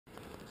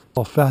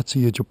Tall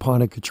Fatsia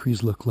japonica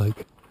trees look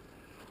like.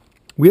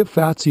 We have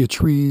Fatsia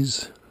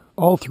trees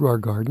all through our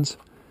gardens,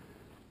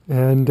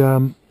 and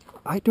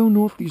I don't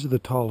know if these are the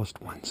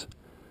tallest ones.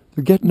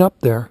 They're getting up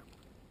there.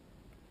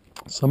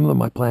 Some of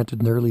them I planted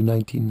in the early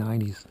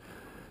 1990s.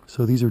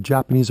 So these are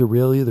Japanese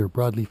Aurelia. They're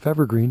broadleaf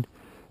evergreen,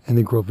 and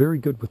they grow very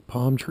good with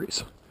palm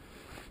trees.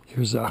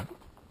 Here's a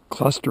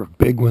cluster of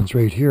big ones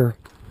right here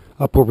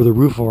up over the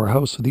roof of our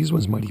house, so these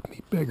ones might even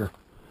be bigger.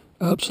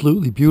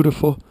 Absolutely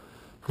beautiful.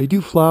 They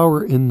do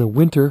flower in the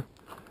winter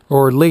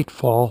or late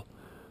fall,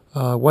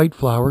 white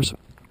flowers,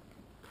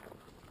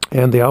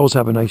 and they always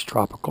have a nice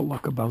tropical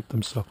look about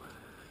them. So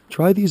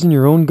try these in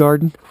your own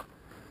garden,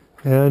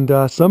 and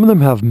some of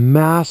them have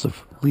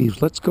massive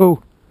leaves. Let's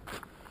go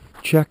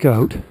check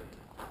out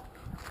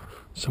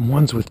some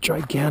ones with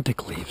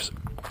gigantic leaves.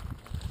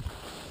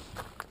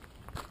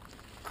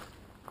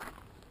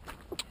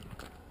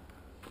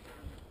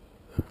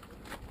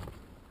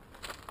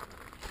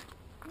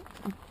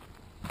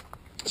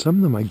 Some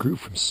of them I grew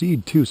from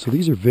seed too, so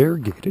these are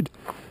variegated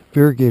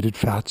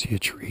Fatsia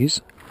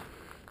trees.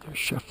 There's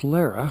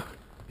Schefflera.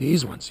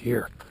 These ones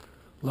here.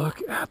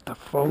 Look at the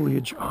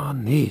foliage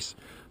on these.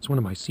 It's one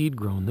of my seed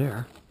grown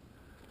there.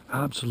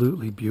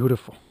 Absolutely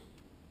beautiful.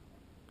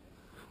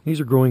 These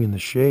are growing in the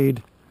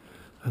shade.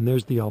 And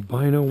there's the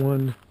albino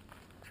one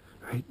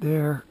right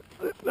there.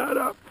 Lift that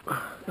up.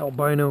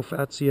 Albino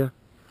Fatsia.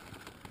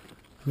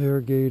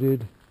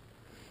 Variegated.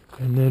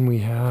 And then we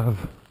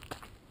have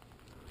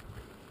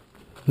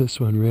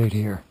this one right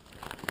here.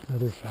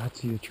 Another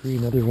Fatsia tree.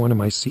 Another one of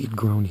my seed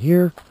grown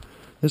here.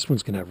 This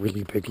one's going to have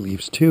really big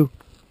leaves too.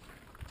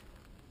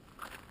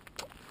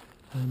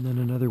 And then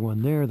another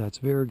one there. That's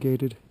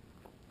variegated.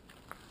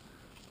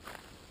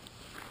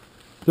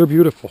 They're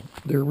beautiful.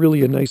 They're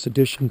really a nice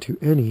addition to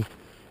any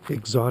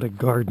exotic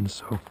garden.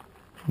 So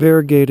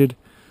variegated,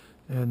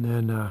 and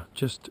then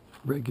just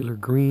regular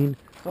green.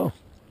 Oh,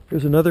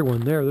 there's another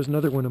one there. There's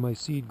another one of my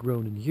seed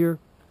grown in here.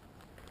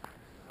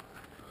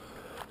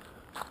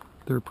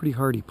 They're a pretty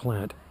hardy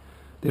plant.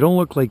 They don't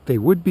look like they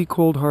would be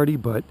cold hardy,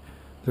 but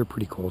they're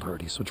pretty cold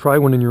hardy. So try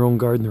one in your own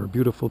garden. They're a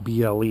beautiful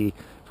BLE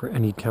for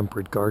any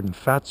temperate garden.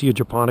 Fatsia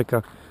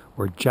japonica,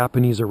 or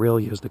Japanese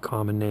Aurelia is the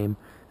common name,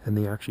 and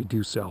they actually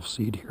do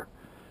self-seed here.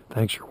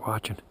 Thanks for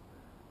watching.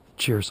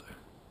 Cheers.